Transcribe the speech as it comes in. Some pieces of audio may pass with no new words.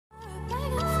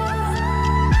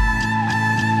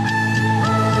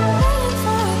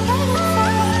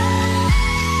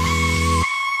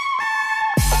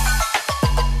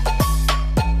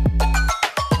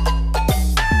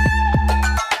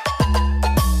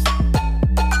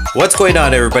What's going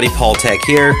on, everybody? Paul Tech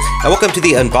here, and welcome to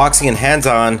the unboxing and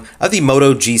hands-on of the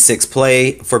Moto G6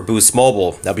 Play for Boost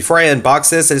Mobile. Now, before I unbox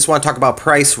this, I just want to talk about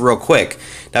price real quick.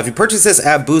 Now, if you purchase this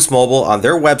at Boost Mobile on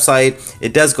their website,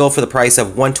 it does go for the price of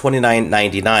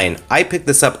 $129.99. I picked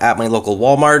this up at my local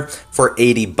Walmart for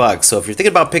 80 bucks. So if you're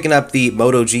thinking about picking up the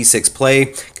Moto G6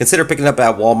 Play, consider picking it up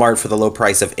at Walmart for the low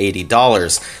price of $80.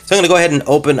 So I'm going to go ahead and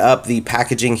open up the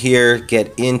packaging here,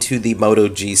 get into the Moto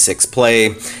G6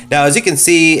 Play. Now, as you can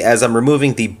see, as I'm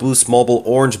removing the Boost Mobile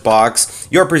orange box,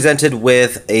 you're presented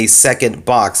with a second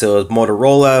box. So it's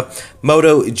Motorola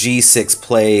Moto G6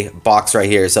 Play box right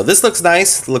here. So this looks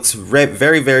nice, looks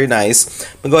very, very nice.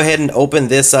 I'm gonna go ahead and open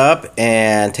this up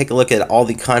and take a look at all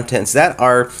the contents that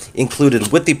are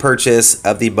included with the purchase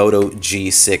of the Moto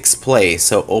G6 Play.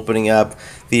 So opening up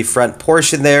the front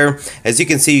portion there, as you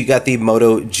can see, you got the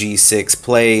Moto G6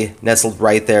 Play nestled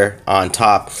right there on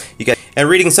top. And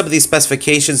reading some of these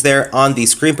specifications there on the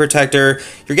screen protector,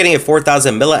 you're getting a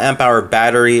 4,000 milliamp hour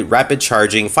battery, rapid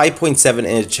charging,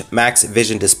 5.7-inch max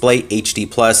vision display,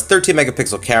 HD+, 13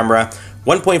 megapixel camera,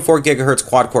 1.4 gigahertz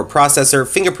quad-core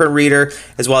processor, fingerprint reader,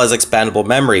 as well as expandable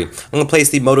memory. I'm going to place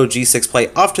the Moto G6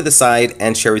 Play off to the side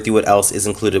and share with you what else is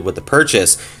included with the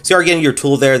purchase. So you're getting your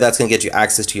tool there. That's going to get you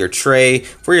access to your tray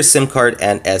for your SIM card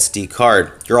and SD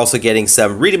card. You're also getting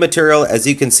some reading material, as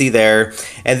you can see there,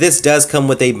 and this does come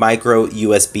with a micro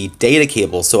USB data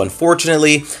cable. So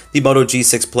unfortunately, the Moto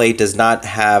G6 Play does not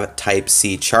have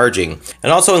Type-C charging.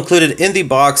 And also included in the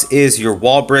box is your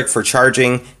wall brick for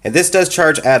charging, and this does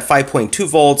charge at 5.2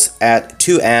 volts at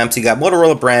 2 amps. You got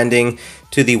Motorola branding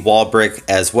to the wall brick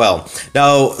as well.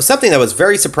 Now, something that was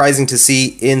very surprising to see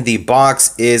in the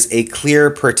box is a clear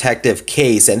protective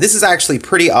case. And this is actually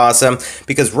pretty awesome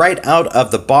because right out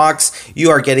of the box,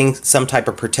 you are getting some type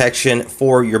of protection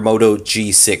for your Moto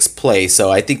G6 Play.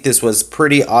 So I think this was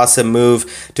pretty awesome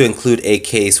move to include a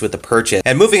case with the purchase.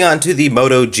 And moving on to the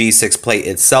Moto G6 Play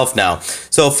itself now.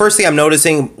 So first thing I'm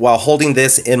noticing while holding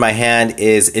this in my hand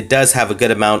is it does have a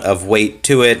good amount of weight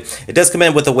to it. It does come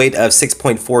in with a weight of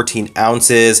 6.14 ounces.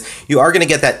 You are going to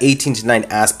get that 18:9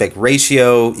 aspect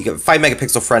ratio. You get 5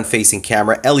 megapixel front facing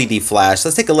camera, LED flash.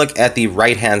 Let's take a look at the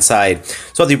right hand side.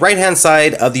 So on the right hand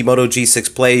side of the Moto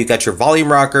G6 Play, you got your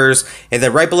volume rockers, and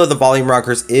then right below the volume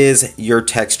rockers is your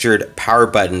textured power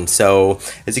button. So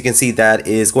as you can see, that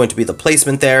is going to be the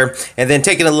placement there. And then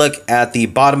taking a look at the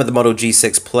bottom of the Moto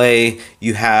G6 Play,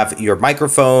 you have your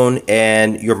microphone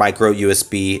and your micro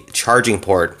USB charging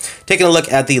port. Taking a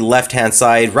look at the left hand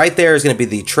side, right there is going to be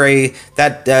the tray.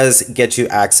 That does get you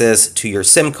access to your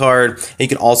SIM card, and you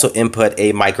can also input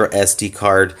a micro SD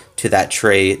card to that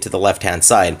tray to the left hand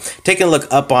side. Taking a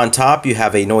look up on top, you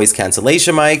have a noise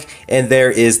cancellation mic, and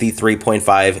there is the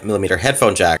 3.5mm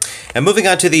headphone jack. And moving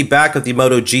on to the back of the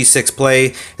Moto G6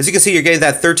 Play, as you can see, you're getting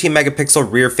that 13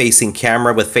 megapixel rear facing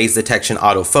camera with phase detection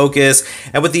autofocus.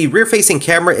 And with the rear facing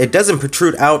camera, it doesn't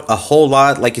protrude out a whole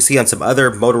lot like you see on some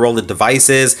other Motorola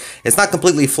devices. It's not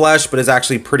completely flush, but it's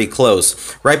actually pretty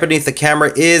close. Right beneath the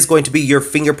camera is going to be your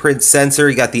fingerprint sensor.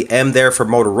 You got the M there for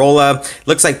Motorola.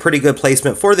 Looks like pretty good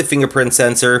placement for the fingerprint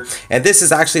sensor, and this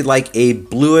is actually like a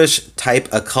bluish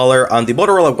type of color. On the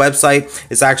Motorola website,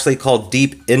 it's actually called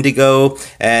Deep Indigo,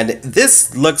 and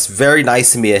this looks very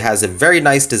nice to me. It has a very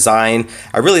nice design.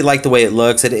 I really like the way it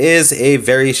looks. It is a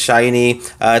very shiny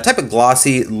type of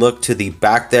glossy look to the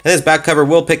back there. And this back cover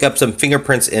will pick up some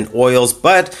fingerprints and oils,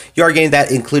 but you are getting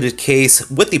that included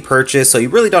case with the purchase, so you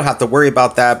really don't have to worry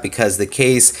about that because the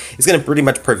case is going to pretty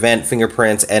much prevent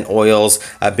fingerprints and oils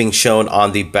being shown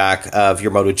on the back of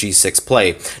your Moto G6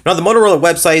 Play. Now, on the Motorola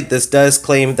website, this does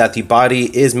claim that the body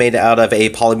is made out of a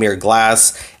polymer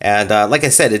glass, and like I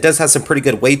said, it does have some pretty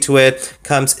good weight to it.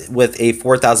 Comes with a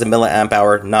 4,000 milliamp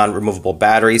hour non-removable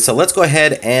battery. So let's go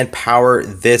ahead and power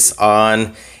this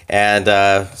on. And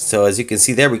so as you can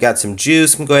see there, we got some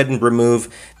juice. I'm going to go ahead and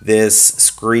remove this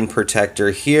screen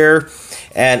protector here.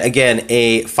 And again,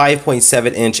 a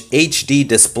 5.7-inch HD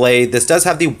display. This does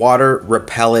have the water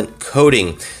repellent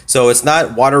coating. So it's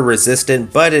not water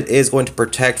resistant, but it is going to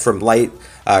protect from light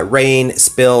rain,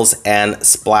 spills, and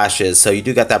splashes. So you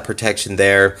do got that protection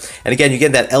there. And again, you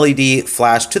get that LED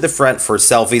flash to the front for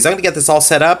selfies. I'm going to get this all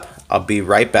set up. I'll be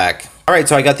right back. Alright,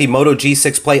 so I got the Moto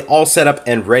G6 Play all set up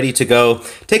and ready to go.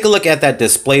 Take a look at that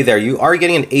display there. You are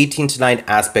getting an 18:9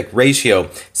 aspect ratio,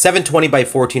 720 by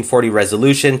 1440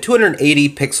 resolution, 280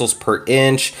 pixels per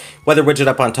inch, weather widget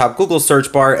up on top, Google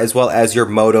search bar, as well as your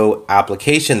Moto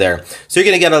application there. So you're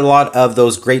going to get a lot of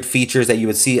those great features that you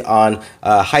would see on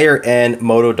higher end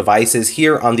Moto devices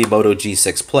here on the Moto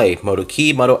G6 Play. Moto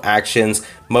Key, Moto Actions,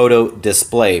 Moto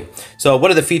display. So one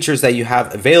of the features that you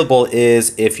have available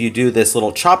is if you do this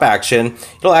little chop action,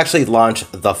 it'll actually launch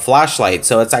the flashlight.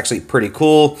 So it's actually pretty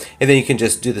cool. And then you can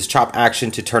just do this chop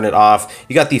action to turn it off.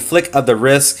 You got the flick of the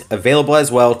wrist available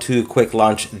as well to quick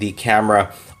launch the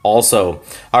camera also.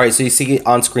 All right, so you see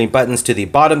on-screen buttons to the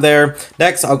bottom there.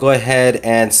 Next, I'll go ahead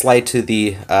and slide to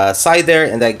the side there,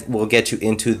 and that will get you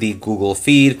into the Google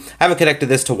feed. I haven't connected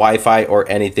this to Wi-Fi or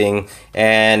anything.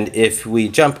 And if we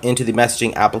jump into the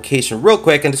messaging application real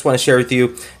quick, I just want to share with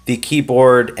you the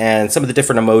keyboard and some of the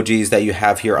different emojis that you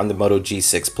have here on the Moto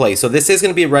G6 Play. So this is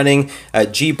going to be running a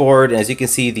Gboard, and as you can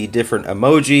see, the different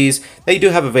emojis that you do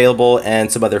have available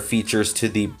and some other features to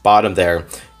the bottom there.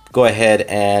 Go ahead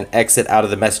and exit out of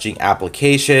the messaging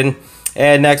application.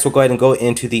 And next we'll go ahead and go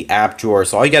into the app drawer.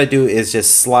 So all you got to do is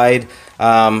just slide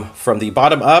from the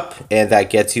bottom up, and that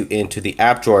gets you into the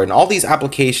app drawer. And all these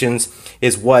applications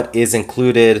is what is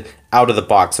included out of the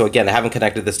box. So again, I haven't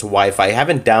connected this to Wi-Fi. I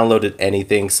haven't downloaded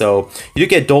anything. So you do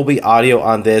get Dolby audio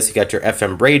on this. You got your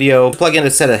FM radio. Plug in a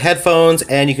set of headphones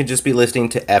and you can just be listening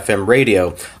to FM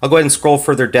radio. I'll go ahead and scroll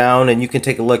further down and you can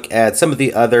take a look at some of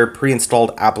the other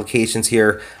pre-installed applications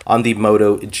here on the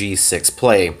Moto G6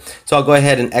 Play. So I'll go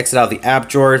ahead and exit out the app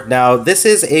drawer. Now this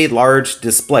is a large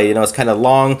display. You know, it's kind of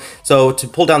long. So to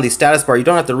pull down the status bar, you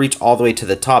don't have to reach all the way to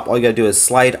the top. All you gotta do is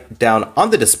slide down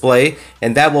on the display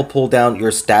and that will pull down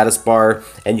your status bar,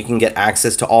 and you can get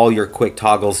access to all your quick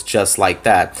toggles just like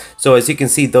that. So as you can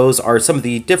see, those are some of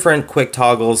the different quick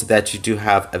toggles that you do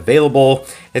have available,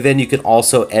 and then you can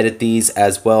also edit these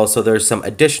as well. So there's some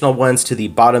additional ones to the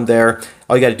bottom there.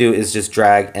 All you got to do is just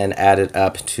drag and add it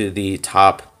up to the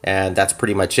top, and that's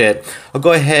pretty much it. I'll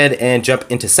go ahead and jump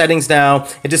into settings now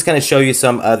and just kind of show you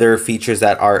some other features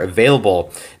that are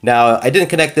available. Now, I didn't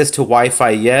connect this to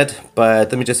Wi-Fi yet,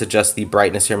 but let me just adjust the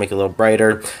brightness here, make it a little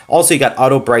brighter. Also, you got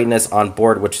auto brightness on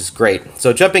board, which is great.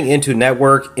 So jumping into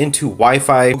network, into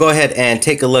Wi-Fi, we'll go ahead and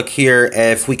take a look here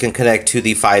if we can connect to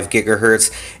the 5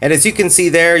 gigahertz. And as you can see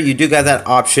there, you do got that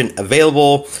option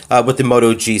available with the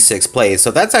Moto G6 Play.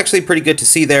 So that's actually pretty good to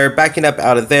see there. Backing up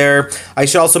out of there, I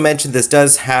should also mention this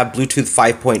does have Bluetooth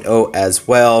 5.0 as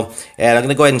well. And I'm going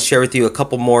to go ahead and share with you a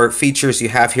couple more features you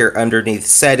have here underneath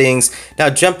settings. Now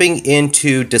jumping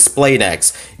into display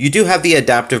next, you do have the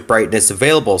adaptive brightness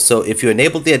available. So if you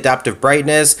enable the adaptive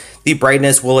brightness, the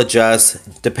brightness will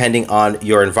adjust depending on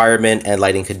your environment and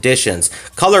lighting conditions.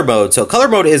 Color mode. So color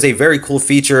mode is a very cool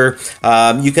feature.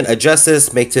 You can adjust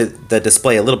this, make the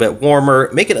display a little bit warmer,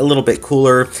 make it a little bit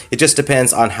cooler. It just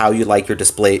depends on how you like your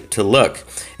display to look.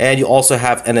 And you also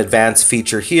have an advanced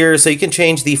feature here, so you can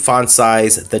change the font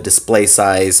size, the display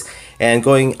size. And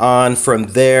going on from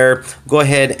there, go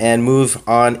ahead and move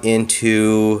on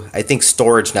into, I think,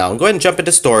 storage now. Go ahead and jump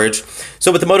into storage.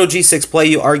 So with the Moto G6 Play,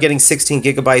 you are getting 16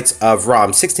 gigabytes of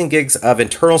ROM, 16 gigs of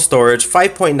internal storage,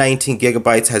 5.19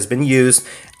 gigabytes has been used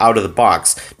out of the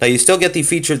box. Now you still get the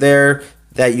feature there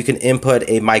that you can input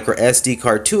a micro SD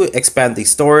card to expand the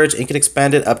storage, and you can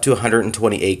expand it up to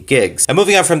 128 gigs. And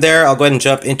moving on from there, I'll go ahead and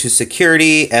jump into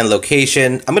security and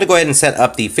location. I'm gonna go ahead and set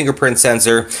up the fingerprint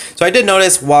sensor. So I did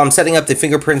notice while I'm setting up the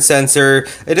fingerprint sensor,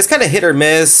 it is kind of hit or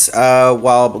miss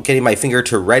while getting my finger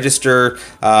to register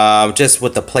just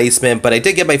with the placement, but I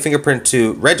did get my fingerprint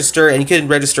to register, and you can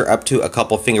register up to a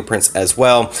couple fingerprints as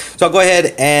well. So I'll go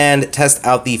ahead and test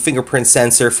out the fingerprint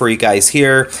sensor for you guys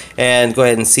here and go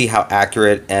ahead and see how accurate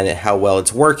and how well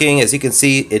it's working. As you can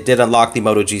see, it did unlock the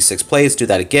Moto G6 Play. Let's do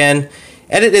that again.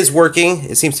 And it is working.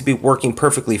 It seems to be working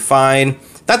perfectly fine.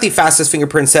 Not the fastest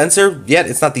fingerprint sensor, yet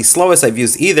it's not the slowest I've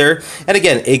used either. And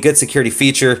again, a good security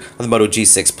feature of the Moto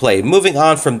G6 Play. Moving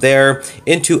on from there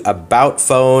into About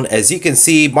Phone. As you can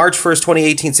see, March 1st,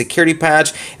 2018 security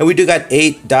patch, and we do got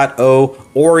 8.0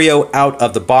 Oreo out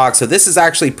of the box. So this is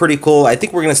actually pretty cool. I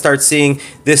think we're going to start seeing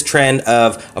this trend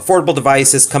of affordable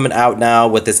devices coming out now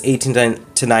with this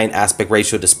 18:9 aspect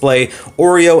ratio display.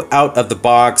 Oreo out of the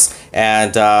box.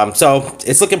 And so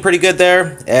it's looking pretty good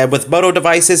there. And with Moto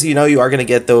devices, you know, you are going to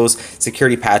get those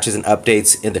security patches and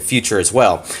updates in the future as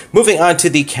well. Moving on to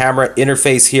the camera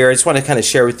interface here, I just want to kind of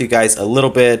share with you guys a little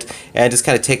bit and just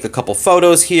kind of take a couple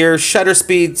photos here. Shutter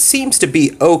speed seems to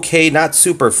be okay, not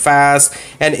super fast.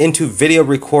 And into video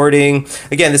recording,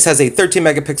 again, this has a 13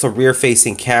 megapixel rear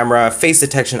facing camera, face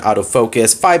detection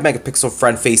autofocus, 5 megapixel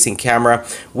front facing camera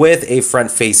with a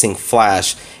front facing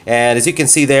flash. And as you can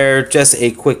see there, just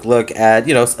a quick look at,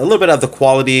 you know, a little bit of the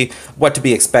quality, what to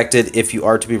be expected if you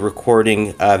are to be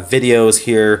recording videos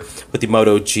here with the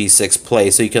Moto G6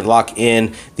 Play. So you can lock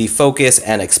in the focus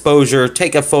and exposure,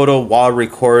 take a photo while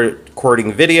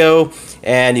recording video,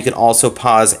 and you can also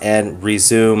pause and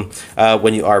resume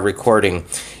when you are recording.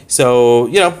 So,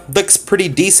 you know, looks pretty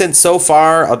decent so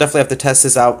far. I'll definitely have to test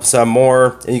this out some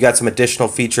more. And you got some additional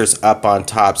features up on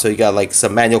top. So you got like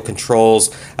some manual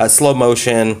controls, slow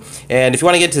motion. And if you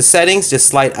want to get to settings, just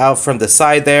slide out from the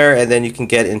side there, and then you can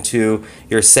get into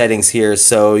your settings here.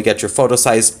 So you got your photo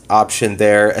size option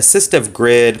there, assistive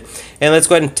grid. And let's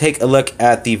go ahead and take a look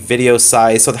at the video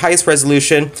size. So the highest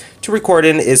resolution to record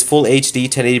in is Full HD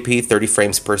 1080p 30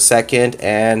 frames per second,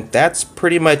 and that's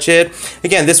pretty much it.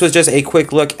 Again, this was just a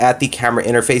quick look at the camera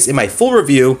interface. In my full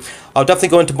review, I'll definitely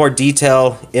go into more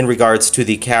detail in regards to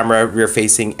the camera, rear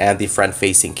facing and the front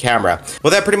facing camera.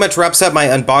 Well, that pretty much wraps up my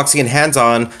unboxing and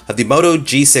hands-on of the Moto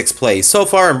G6 Play. So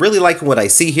far, I'm really liking what I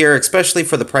see here, especially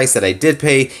for the price that I did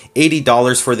pay,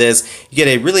 $80 for this. You get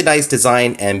a really nice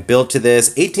design and build to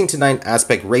this, 18:9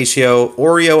 aspect ratio,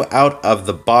 Oreo out of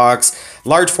the box,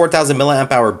 large 4000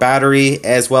 milliamp hour battery,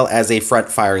 as well as a front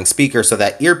firing speaker. So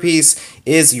that earpiece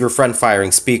is your front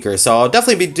firing speaker. So I'll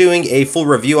definitely be doing a full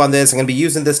review on this. I'm going to be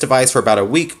using this device for about a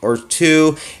week or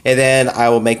two, and then I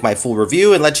will make my full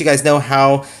review and let you guys know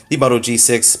how the Moto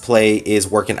G6 Play is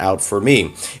working out for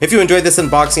me. If you enjoyed this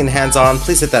unboxing and hands-on,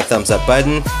 please hit that thumbs up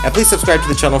button, and please subscribe to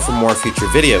the channel for more future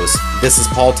videos. This is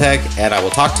Paul Tech, and I will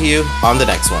talk to you on the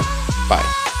next one.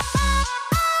 Bye.